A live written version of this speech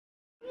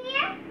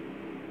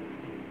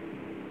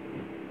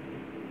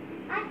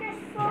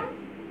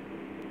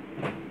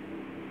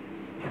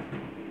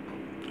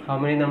How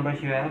many numbers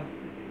you have?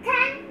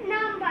 10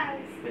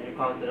 numbers. Can you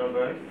count the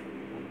numbers?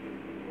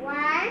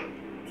 1,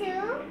 2,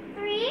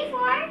 3,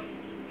 4.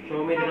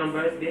 Show me the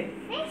numbers, babe.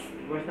 6.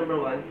 Where's number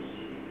 1?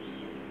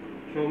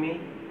 Show me.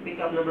 Pick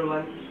up number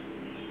 1.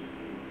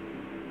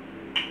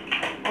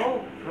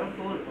 Oh,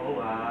 careful. Oh,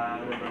 wow.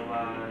 Number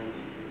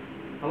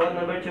 1. How about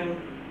number 2?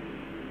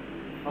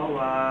 Oh,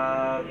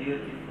 wow.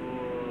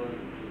 Beautiful.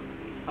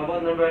 How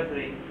about number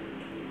 3?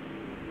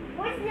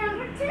 What's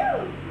number 2?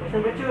 What's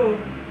number 2?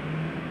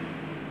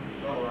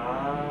 Oh,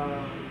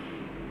 wow.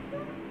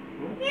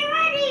 Here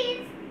it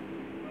is.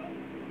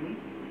 Hmm?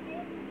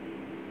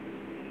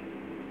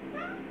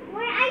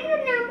 Where are you,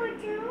 number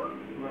 2?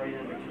 Where are you,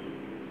 number 2?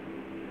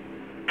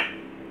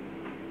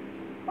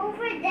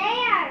 Over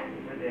there.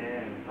 Over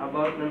there. How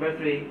about number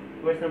 3?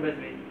 Where's number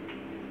 3?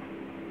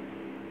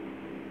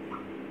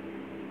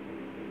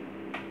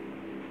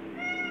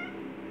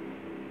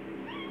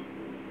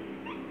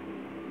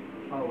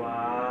 Oh,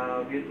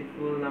 wow.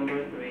 Beautiful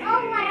number 3.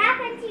 Oh, what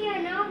happened to your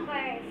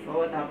numbers? Oh,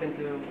 what happened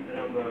to the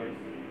numbers?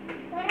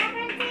 What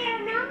happened to your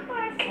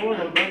numbers? Oh,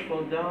 numbers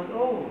fall down.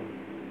 Oh.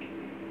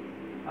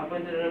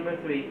 Happened to the number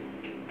 3.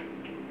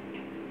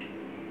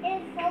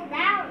 It fell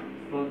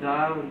down. Fall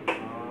down.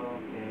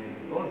 Okay.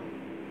 Oh.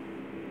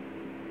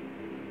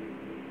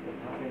 What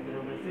happened to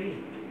number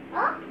 3?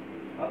 Oh,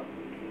 Oh.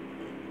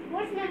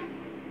 what's number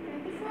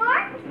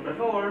 24? What's number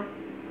 4?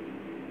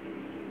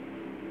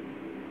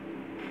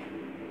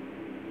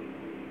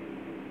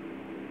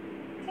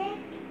 Take.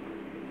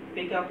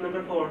 Pick up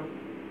number 4.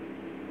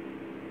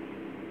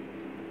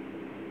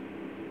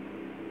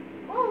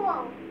 Oh,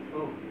 whoa.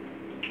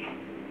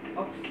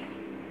 Oh. Oops.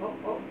 Oh,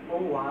 oh,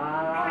 oh,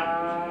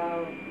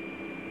 wow.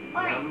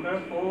 Orange. Number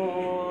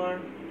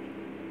 4.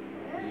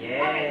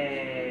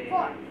 Yay.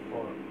 4.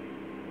 4.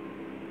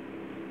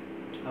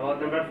 How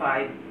about number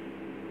 5?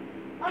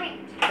 Orange.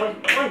 Oh,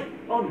 oh,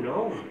 oh no.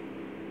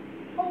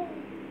 Oh,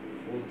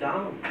 Fall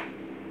down.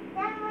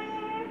 that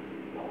where?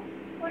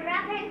 What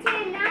happened to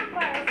your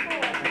number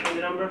 4? That's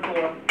the number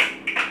 4.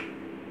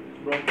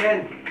 It's broken.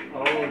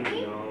 Oh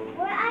Ready? no.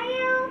 Where are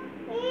you?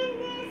 In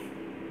this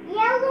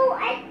yellow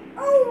and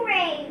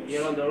orange.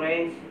 Yellow and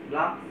orange.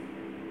 Black.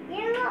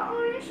 Yellow,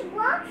 orange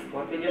blocks.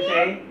 What will you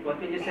say? What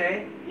will you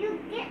say? You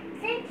get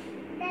six,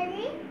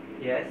 Daddy.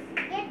 Yes.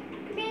 Get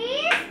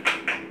please.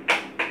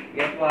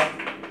 Get what?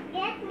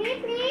 Get me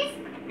please.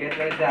 Get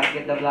what is that?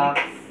 Get the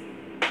blocks.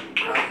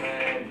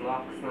 Okay,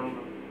 blocks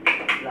number.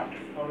 Blocks.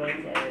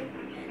 Orange and.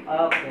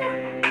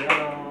 Okay,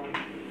 yellow.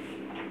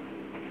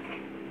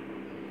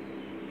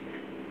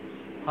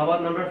 How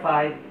about number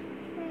 5?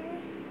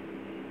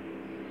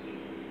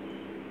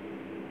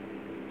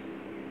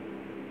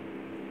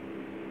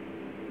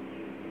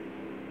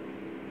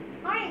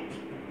 Orange.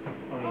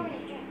 Orange.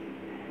 Orange.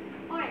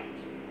 Orange.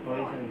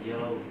 Orange and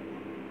yellow.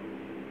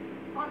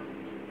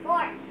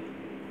 4.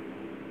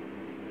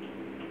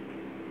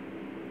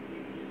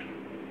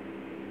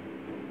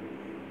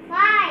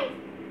 5.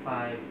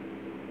 5.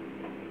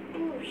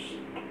 Push.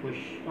 Push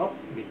up.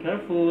 Be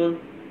careful.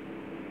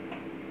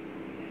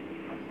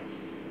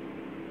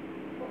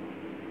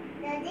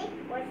 Daddy,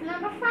 what's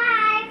number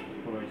 5?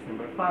 Where's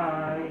number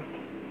 5?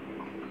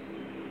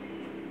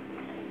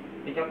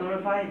 Pick up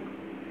number 5.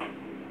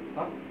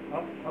 Up,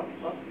 up, up,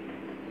 up.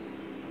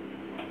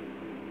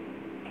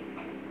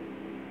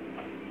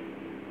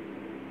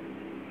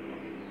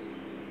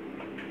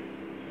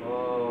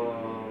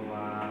 Oh,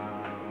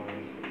 wow.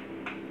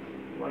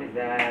 What is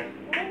that?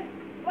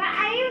 Where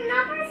are you,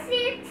 number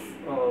 6?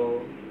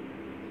 Oh,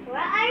 Where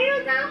are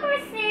you, number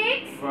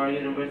 6? where are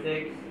you, number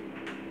 6?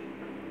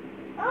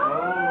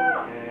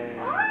 Oh. Okay.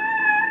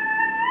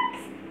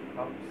 Oops.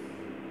 Oops.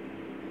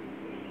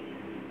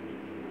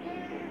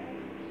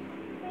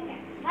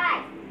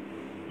 5.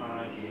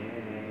 5,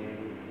 yay.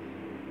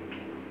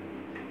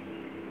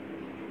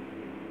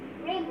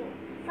 Rainbow.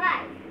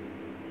 5.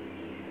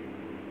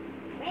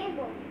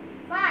 Rainbow.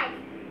 5.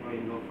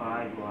 Rainbow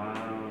 5,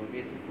 wow,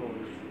 beautiful.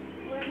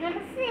 Where's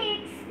number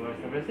 6? Where's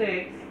number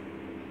 6?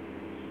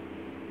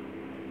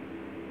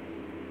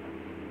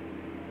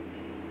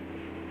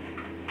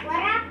 What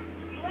up?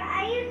 Where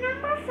are you,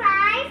 number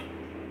 5?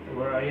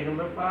 Where are you,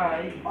 number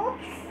 5?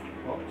 Oops.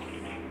 Oops.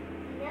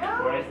 No.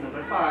 Where is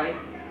number 5?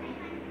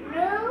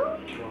 No.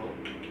 No.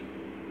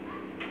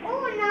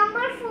 Oh,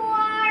 number 4.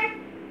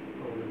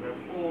 Oh, number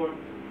 4.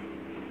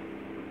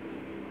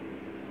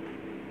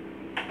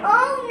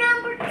 Oh,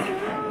 number 2.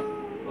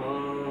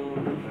 Oh,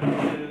 number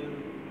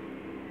 2.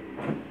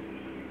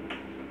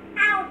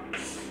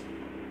 Ouch.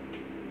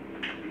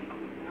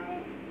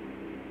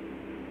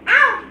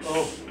 Ouch. Oh,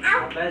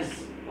 Ouch. happens.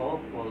 Oh,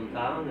 fall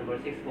down. Number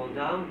 6, fall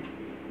down.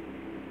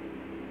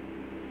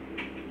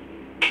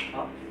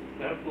 Oh,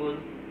 careful.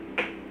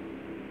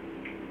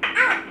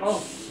 Ouch. Oh,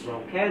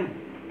 broken.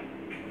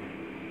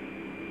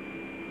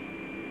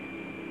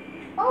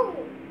 Oh.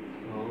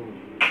 Oh,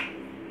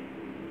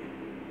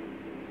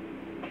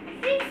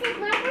 6 is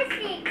number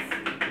 6.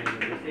 and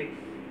number 6.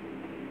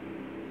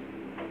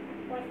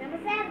 What's number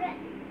 7?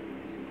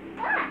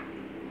 Ah.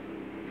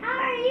 How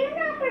are you,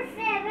 number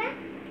 7?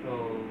 Oh,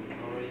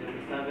 how are you,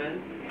 number 7?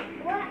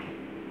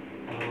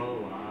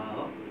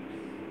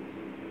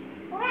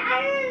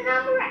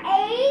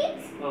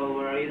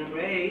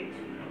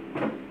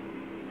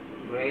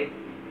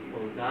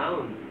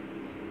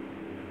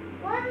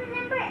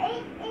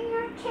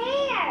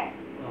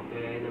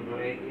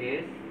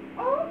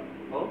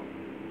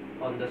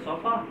 the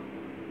sofa.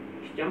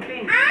 He's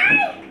jumping.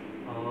 I.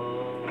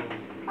 Oh.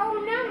 Oh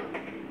no.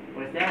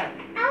 What's that?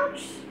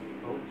 Ouch.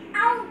 Ouch.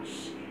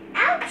 Ouch.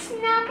 Ouch.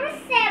 Number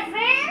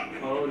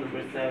 7. Oh,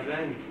 number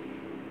 7.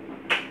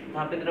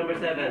 What happened to number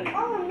 7?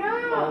 Oh no.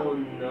 Oh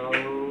no.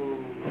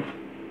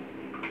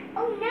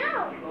 Oh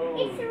no. Oh.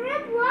 It's a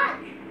red block.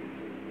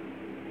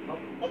 Oh.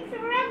 It's a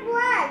red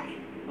block.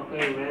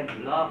 Okay, red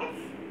block.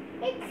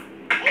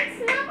 It's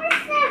number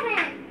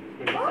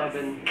 7. Number Oops.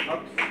 7.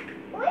 Oops.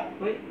 Wait.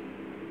 Wait.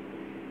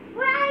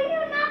 Where are you,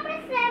 number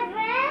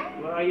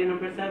 7? Where are you,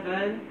 number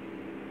 7?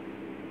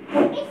 It's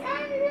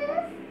on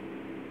this.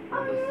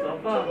 On the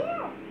sofa.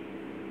 Chair.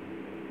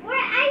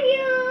 Where are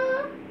you?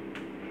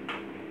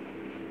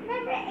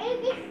 Number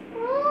 8 is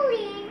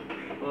falling.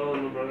 Oh,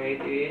 number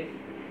 8 is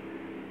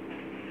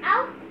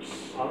Ouch.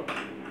 out.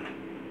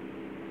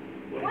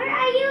 Where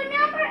are you,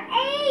 number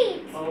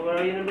 8? Oh, where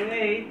are you, number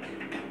 8?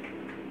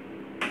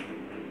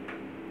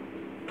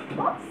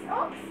 Oops,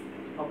 oops,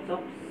 Oops,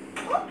 oops.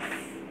 oops.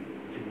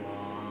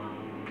 Wow.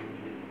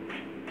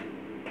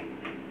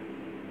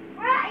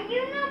 Where are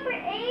you, number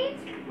 8?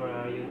 Where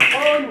are you?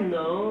 Oh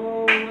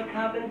no! What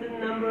happened to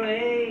number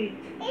 8?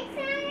 It's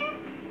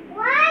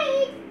why?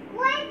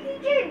 What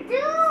did you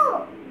do?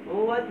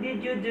 Oh, what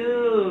did you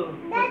do?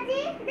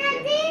 Daddy,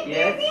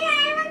 Yes? Daddy,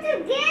 I want to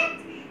get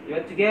You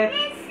want to get? the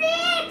 6.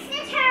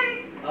 It's her.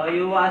 Oh,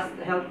 you asked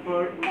help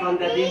from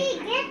Daddy?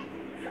 Get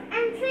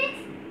and 6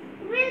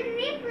 with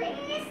me,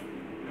 please.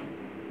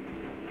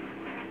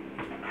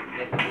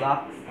 Get the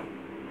blocks.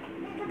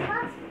 Get the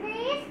box,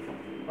 please.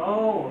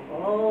 Oh,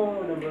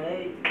 number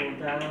 8. Go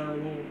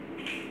down here.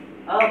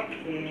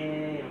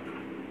 Okay.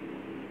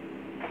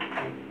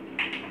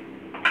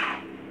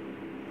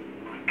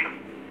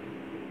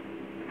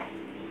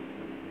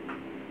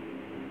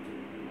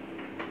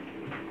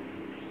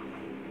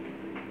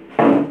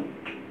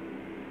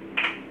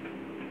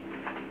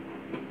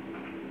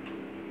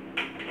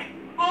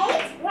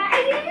 Where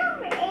are you,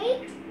 number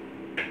 8?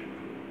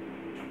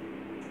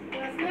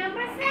 What's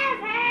number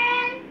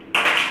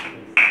 7?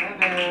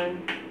 7.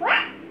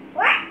 What?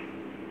 What?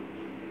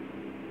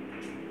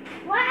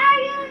 Why are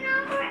you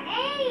number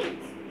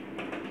 8?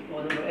 Oh,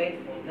 number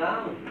 8. Go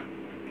down.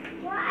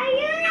 Why are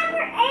you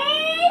number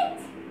 8?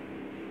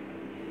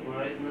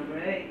 Where is number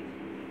 8?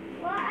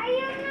 Why are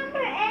you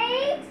number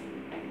 8?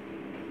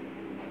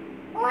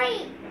 Oi!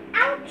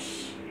 Ouch!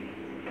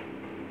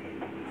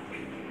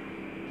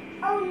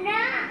 Oh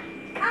no!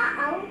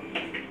 Uh-oh!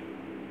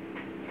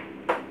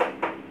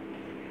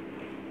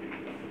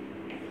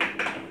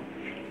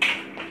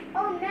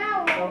 Oh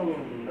no! Oh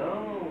no.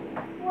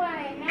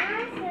 Why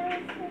not?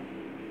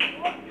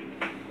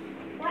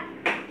 What?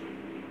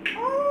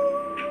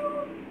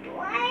 Oh!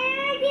 Where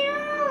are you?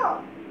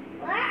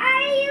 Where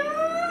are you?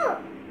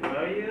 Where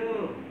are you?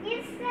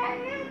 It's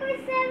number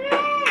 7.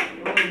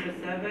 Oh, number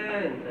 7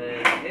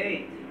 and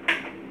 8.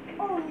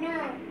 Oh no!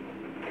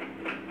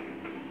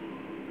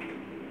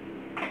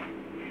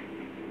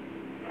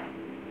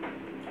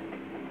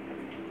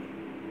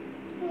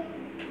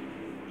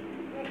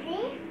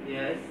 Ready?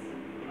 Yes.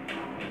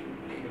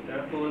 Be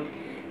careful.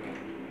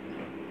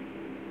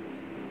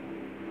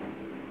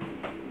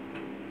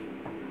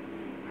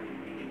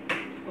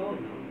 Oh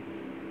no.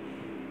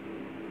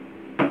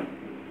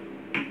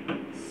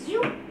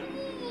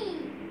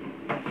 Yuppie!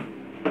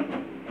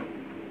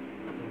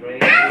 Number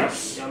 8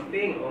 is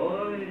jumping. Oh.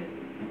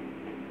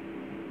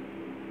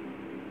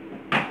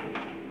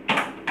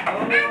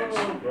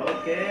 Oh,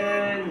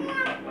 broken.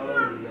 Oh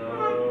no.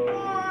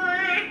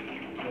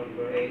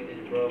 Number 8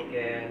 is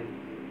broken.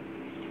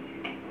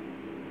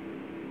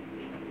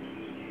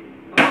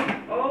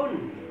 Oh no.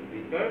 Be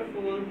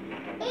careful.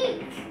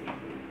 8.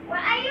 Where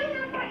are you,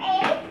 number 8?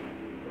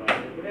 Right,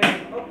 number 8.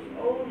 Oops.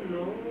 Oh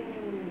no.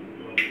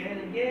 Broken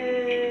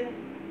again.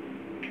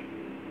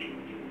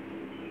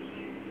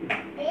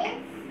 It's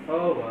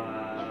Oh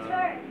wow.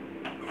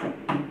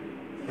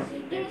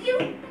 your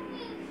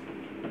Yuppie!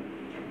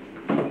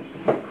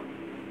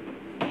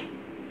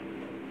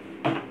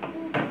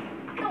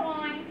 Go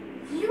on.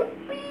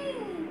 Yuppie!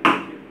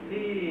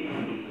 Yippee.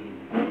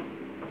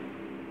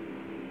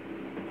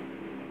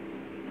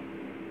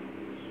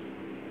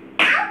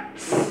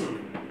 Ouch!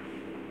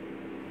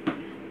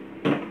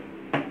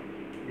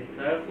 Be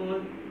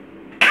careful.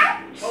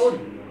 Ouch! Oh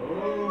no.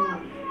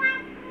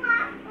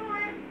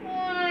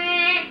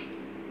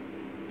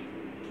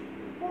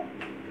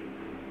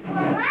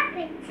 What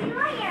happened to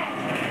your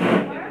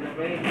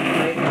Number 8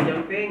 is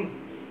jumping.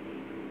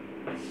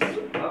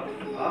 Up.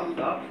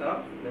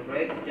 Number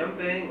 8 is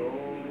jumping.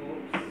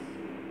 Oops.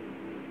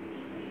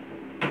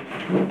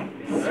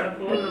 Be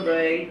careful, number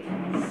 8.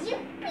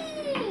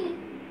 Yuppie!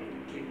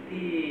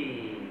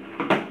 Yippee.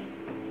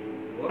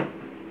 Whoop.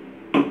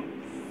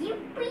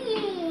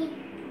 Yuppie!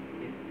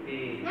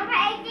 Yippee. Number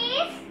 8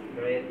 is?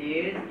 Number 8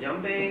 is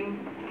jumping.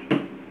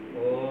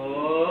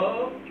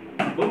 Oh.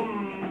 Boom.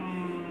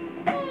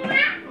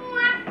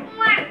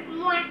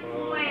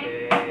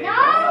 Okay. No!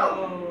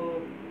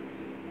 Oh.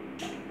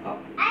 Up.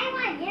 I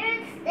want you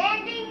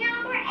standing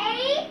number 8.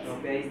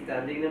 Okay,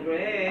 standing number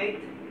 8.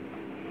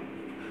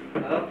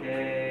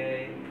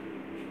 Okay.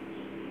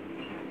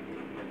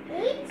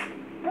 8.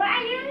 What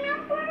are your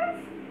numbers?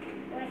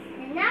 What's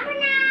the number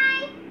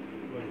 9?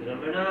 Where's the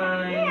number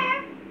 9?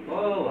 Here.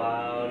 Oh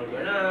wow,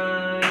 number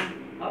 9.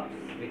 Oops,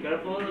 be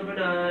careful, number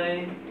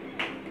 9.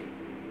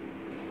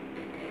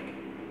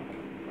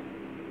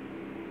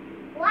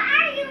 What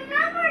are you,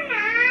 number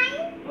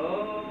 9?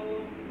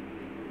 Oh,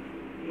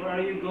 where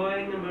are you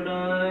going, number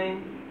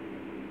 9?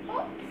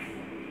 Oops.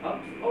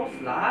 Oops, oh,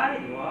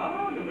 slide.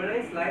 Wow, number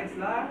 9, slide,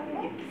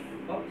 slide.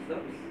 Oops,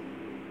 oops.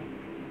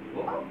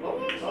 Oh,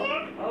 in the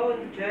chair? Oh, in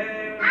the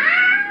chair.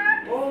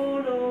 Ah!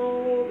 Oh no,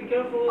 be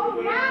careful, Oh,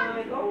 number no.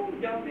 9. Oh,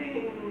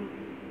 jumping.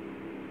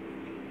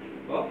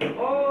 Oh,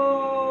 oh,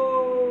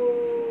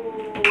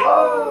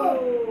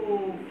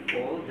 oh,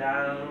 fall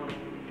down.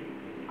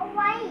 Oh,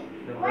 wait.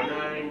 Number Wait.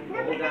 9,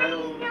 Number fall 9 down. is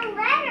the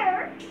letter.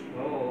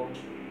 Oh,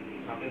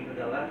 happened to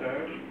the letter.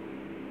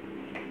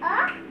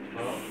 Up.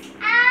 Oh,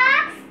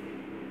 Up.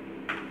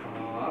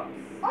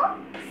 ups,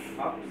 Oops.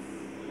 ups.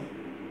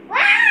 Wow!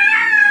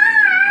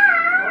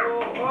 Oh,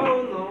 oh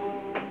no,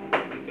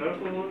 be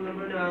careful,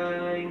 number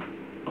 9.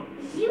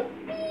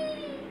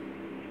 Yippee!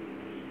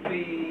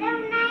 Three.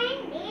 Number 9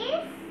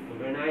 is...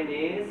 Number 9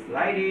 is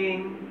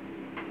sliding.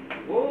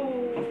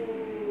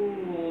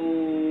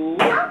 Whoa.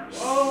 Ouch.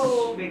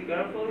 Oh, be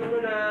careful,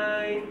 number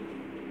 9.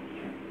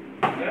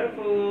 Be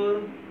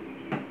careful.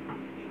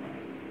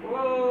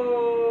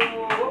 Whoa.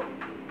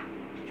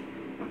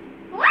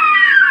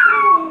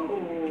 Wow!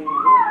 Whoa.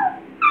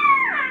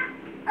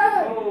 Oh.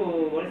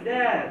 Oh, what is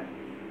that?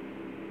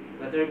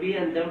 Letter B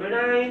and number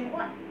 9.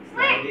 What?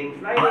 Sliding,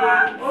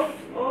 sliding. Oops,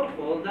 oh,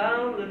 fall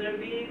down. Letter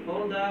B,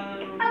 fall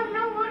down. Oh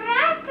no, what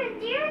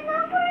happened? Do your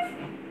numbers?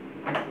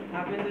 What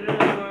happened to the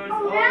numbers?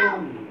 Oh,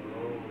 no. no.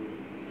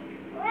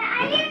 Where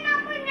are you,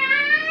 number 9?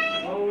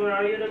 Oh, where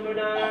are you, number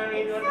 9?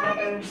 It's What on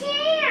happened? the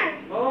chair.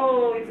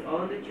 Oh, it's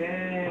on the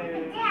chair. Look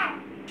at that.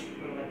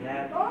 Look at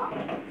that. Oh.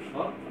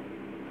 Oh.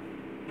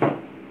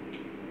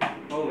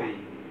 Oh.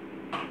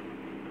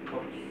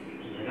 Oops.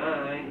 Number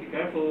 9. Be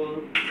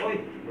careful. Oh,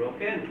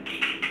 broken.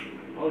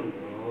 Oh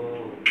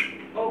no.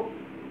 Oh.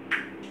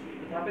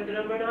 What happened to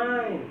number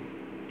 9?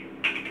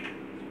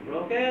 It's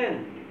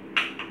broken.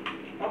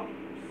 Oh.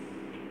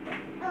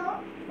 Oh.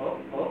 Oh.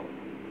 Oh.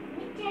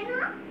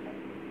 Jenna?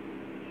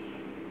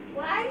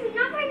 Where are you,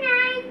 number 9?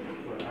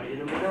 Where are you,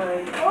 number 9?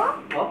 Oh.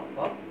 Oh.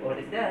 Oh. What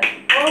is that?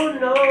 Oh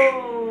no.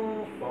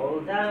 Fall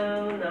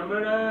down. Number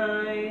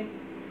 9.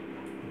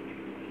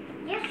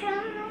 Yes, show me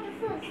the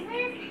food.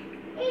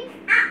 It's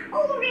an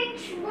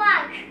orange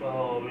block. Oh,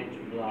 orange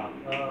block.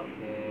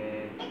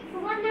 Okay. It's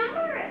what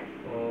number?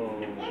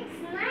 Oh.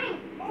 It's 9. It's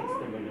Oh.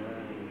 number 9.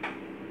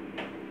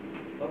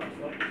 Oops,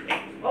 oops, oops.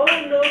 Oh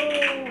no!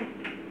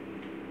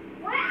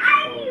 Where are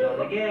Hold you? on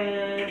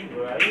again.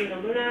 Where are you,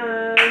 number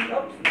 9?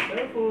 Oops, be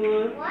careful.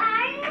 Where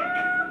are you?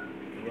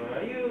 Where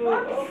are you?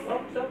 Oops. Oops,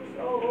 oops, oops.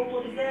 Oh,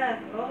 what is that?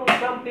 Oh,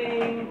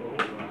 jumping. Oh,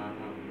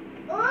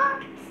 wow. Oh,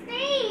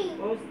 stay.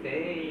 Oh,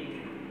 stay.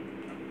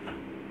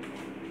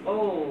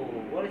 Oh,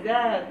 what is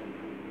that?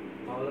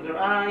 Oh, letter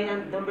I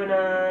and number 9.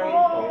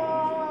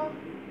 Oh.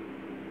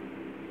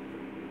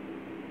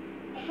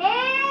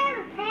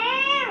 Help,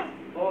 help.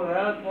 Oh,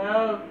 help,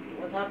 help.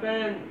 What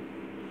happened?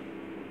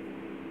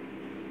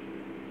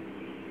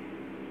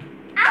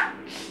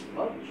 Ouch.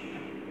 Ouch.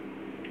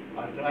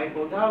 I'll try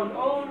go down.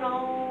 Oh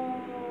no.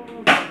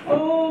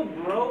 Oh,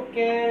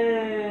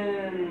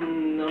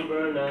 broken.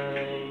 Number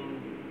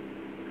 9.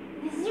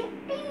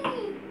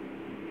 Yippee.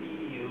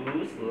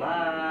 You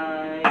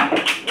slide.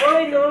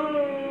 Oh no.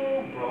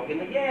 Broken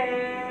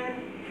again.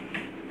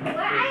 Where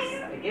are Fix you?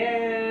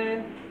 again.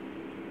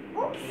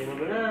 Oops. Okay,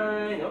 number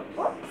 9. Oops.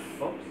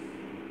 Oops. Oops.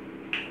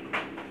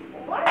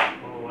 Or Oh,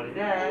 what is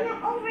that? no,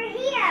 over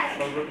here.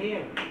 Over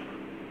here.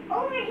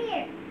 Over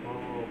here.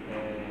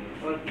 Okay.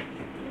 What?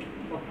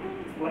 Oh,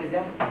 what is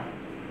that?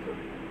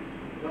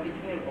 What is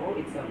here? Oh,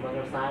 it's a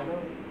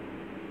motorcycle.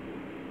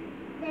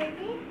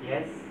 Daddy,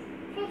 Yes.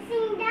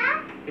 fixing that.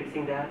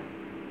 Fixing that.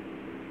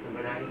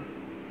 Number 9.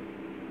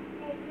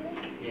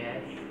 Daddy.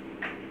 Yes.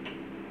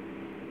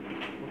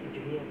 What did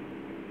you hear?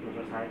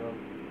 Motorcycle.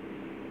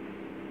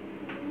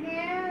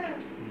 No.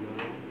 No.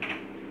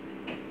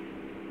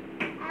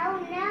 Oh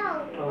no.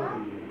 Oh. What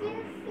do you see?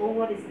 Oh,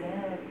 what is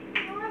that?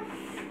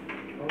 What's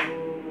Oh.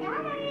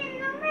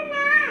 number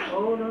 9?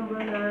 Oh, number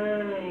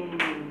 9.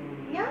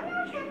 No, no,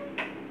 no.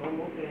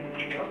 Oh,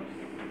 okay. Oops.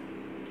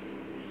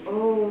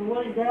 Oh,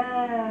 what is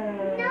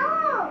that? No.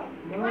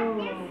 No. What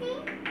do you see?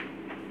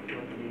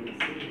 What do you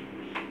see?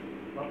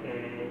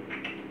 Okay.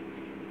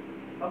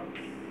 Oops.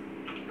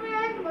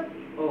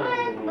 Oh.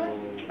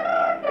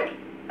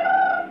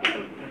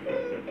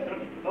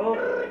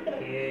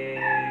 Okay.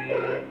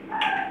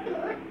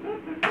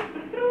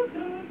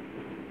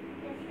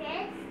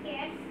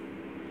 Scared.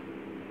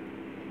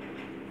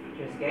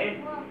 You're scared?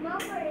 Well,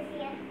 number is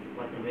here.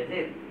 What number is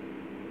it?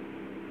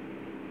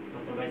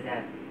 What number is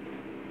that?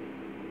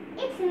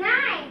 It's 9.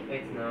 Oh,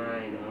 it's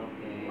 9.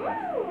 Okay.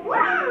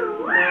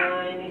 Wow.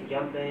 9 is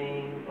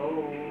jumping.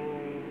 Oh.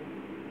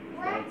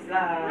 Where Slide,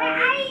 are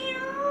slide.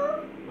 you?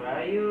 Where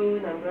are you?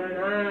 Number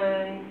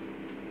 9.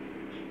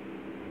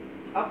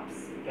 Oops.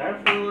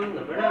 Careful.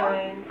 Number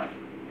 9.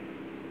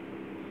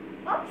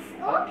 Oops,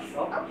 oops, Oops.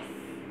 oops.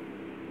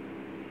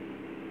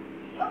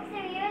 Oops,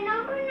 are you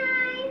number 9?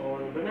 Oh,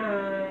 number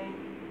 9.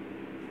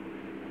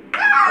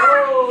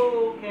 Ah!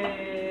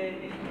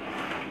 Okay.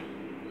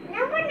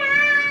 Number 9!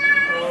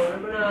 Oh,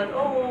 number 9. Oh.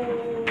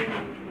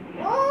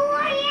 Oh,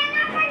 are you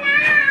number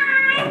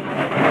 9?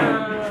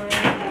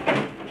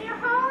 You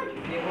hold.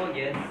 You hold,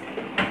 yes.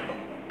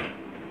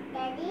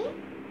 Daddy?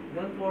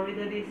 Don't worry,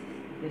 that is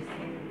just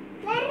here.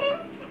 Let him.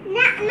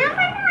 Number 9?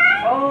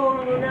 Oh,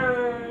 number 9.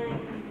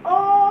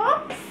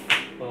 Oops.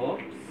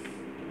 Oops.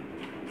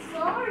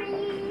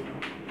 Sorry.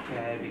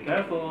 Okay, be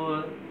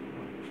careful.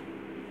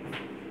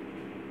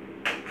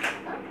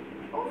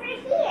 Over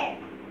here.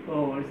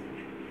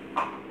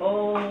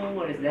 Oh,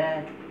 what is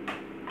that?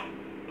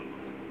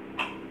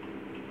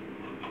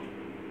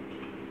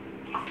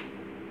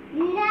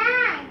 9.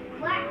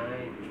 What?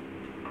 9.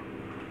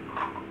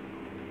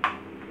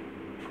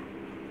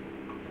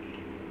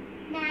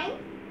 9?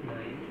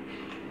 9.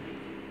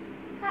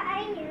 How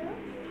are you?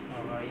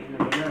 How are you,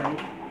 number 9?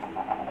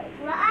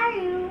 Where are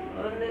you?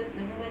 Oh, never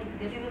mind.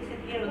 Daddy will sit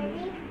here.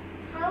 Daddy,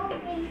 how are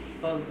you?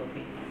 Oh,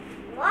 okay.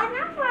 What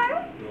number?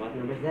 What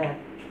number is that?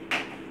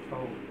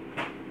 Oh.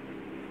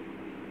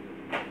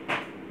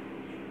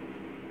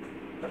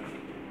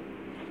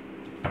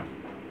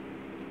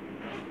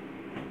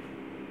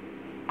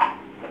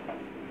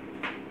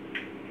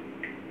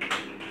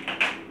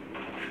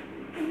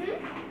 Mm-hmm.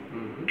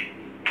 Mm-hmm.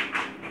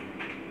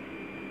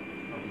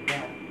 What is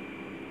that?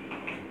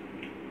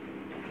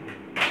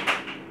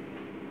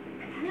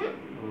 Mm-hmm.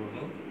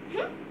 Mm-hmm.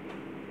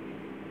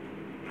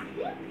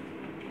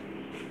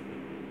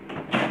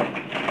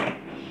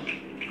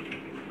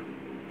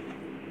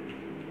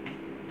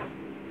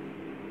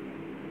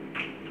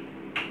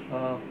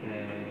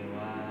 Okay,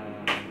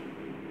 wow.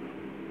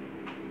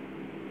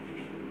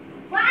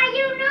 Why are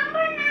you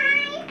number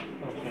 9?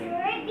 It's Okay.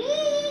 very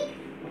big.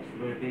 What's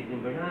very big,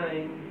 number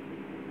 9?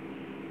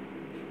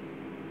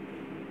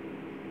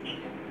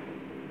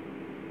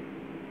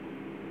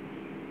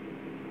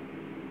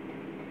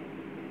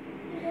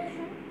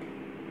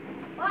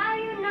 Why are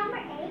you number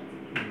 8?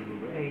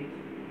 Number 8.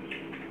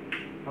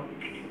 Oh,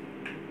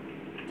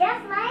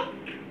 Just like,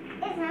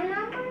 is that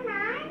number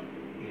 9?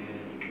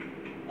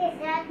 yeah. Is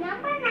that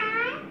number 9?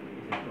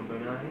 Is that number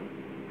 9?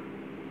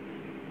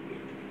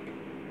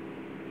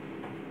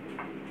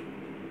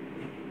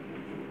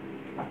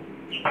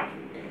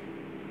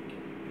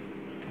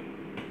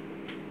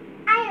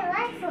 I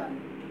like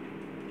fun.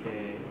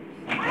 Okay.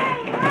 What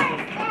is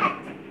that?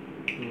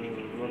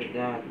 What is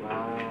that?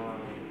 Wow.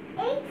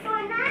 8 for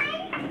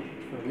 9?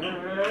 For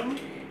 9.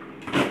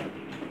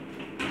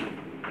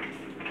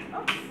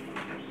 Oops.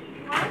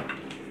 1,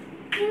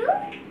 2.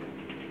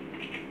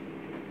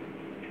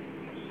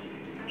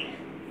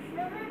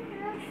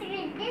 Let's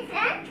read this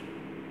end.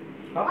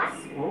 Oops.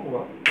 Oh,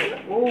 wow.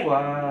 Oh,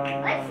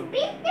 wow. What's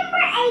big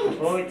number 8?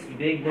 Oh, it's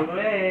big, number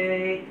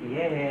 8.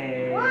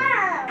 Yeah.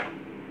 Wow.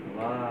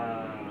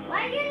 Wow. Why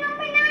are you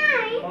number 9?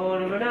 Oh,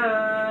 number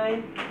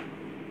 9.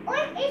 Oh,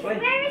 it's Wait.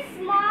 very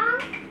small.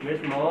 Very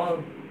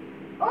small.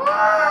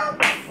 Oh,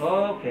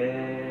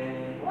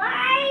 Okay. where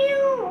are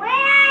you? Where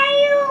are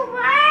you?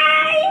 Where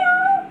are you?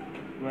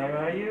 Where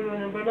are you,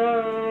 number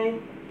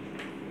 9?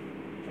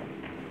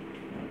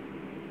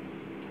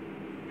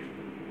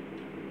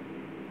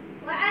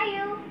 Where are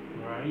you?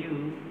 Where are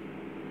you?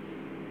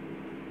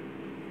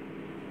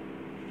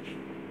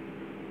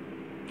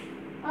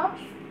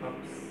 Oops.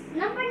 Oops.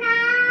 Number 9.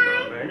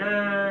 Number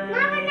 9.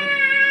 Number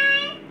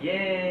 9.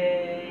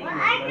 Yay. What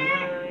are Number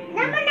 9.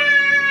 Number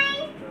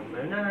 9.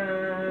 Number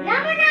 9.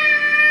 Number 9.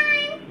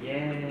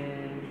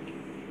 Yes.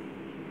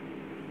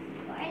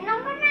 Where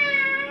number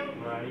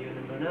 9? Where are you,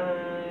 number 9?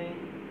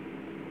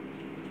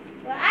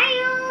 Where are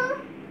you?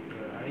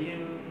 Where are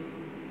you?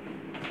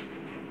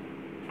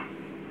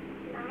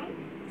 9.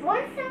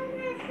 What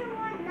number is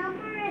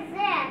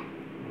that?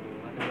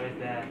 What number is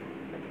that?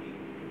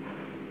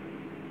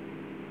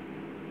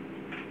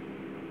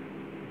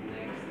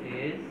 Next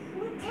is...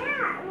 What's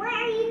that? Where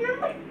are you?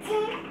 Number 10.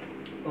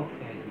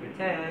 Okay, number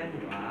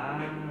 10.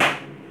 Wow.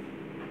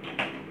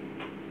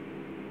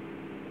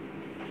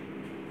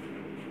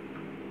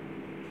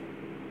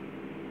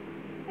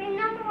 Where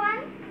number 1?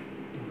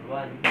 Number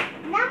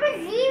 1. Number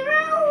 0.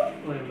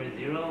 Oh, number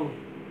 0.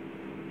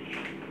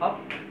 Up.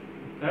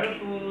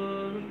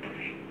 Careful.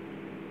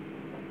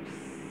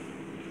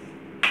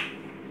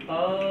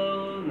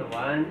 Oh, the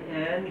 1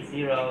 and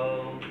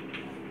 0.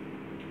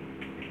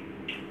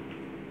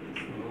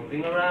 It's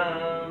moving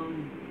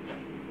around.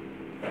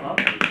 Up.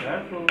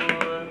 Careful.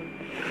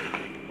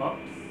 Oops.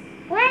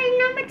 Where are you?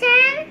 Number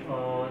 10?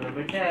 Oh,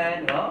 number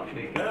 10. Oh,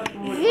 be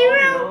careful. 0.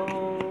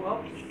 Oh, no.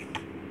 Oops.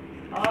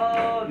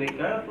 Oh, be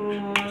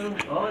careful.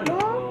 Oh, no.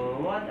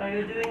 What are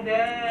you doing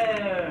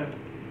there?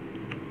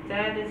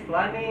 10 is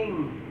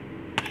climbing.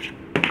 Be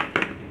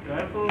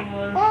careful.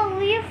 Oh,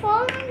 you're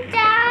falling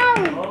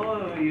down.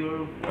 Oh,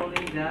 you're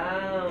falling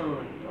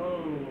down.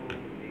 Oh,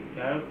 be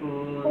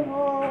careful.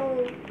 Oh.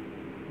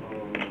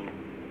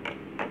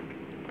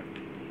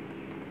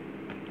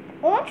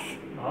 Oops.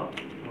 Oh,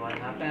 what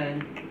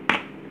happened?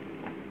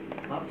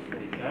 Oops,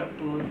 be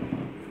careful.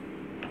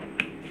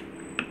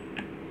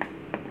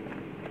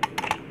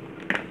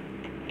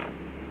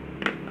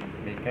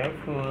 Be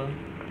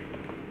careful.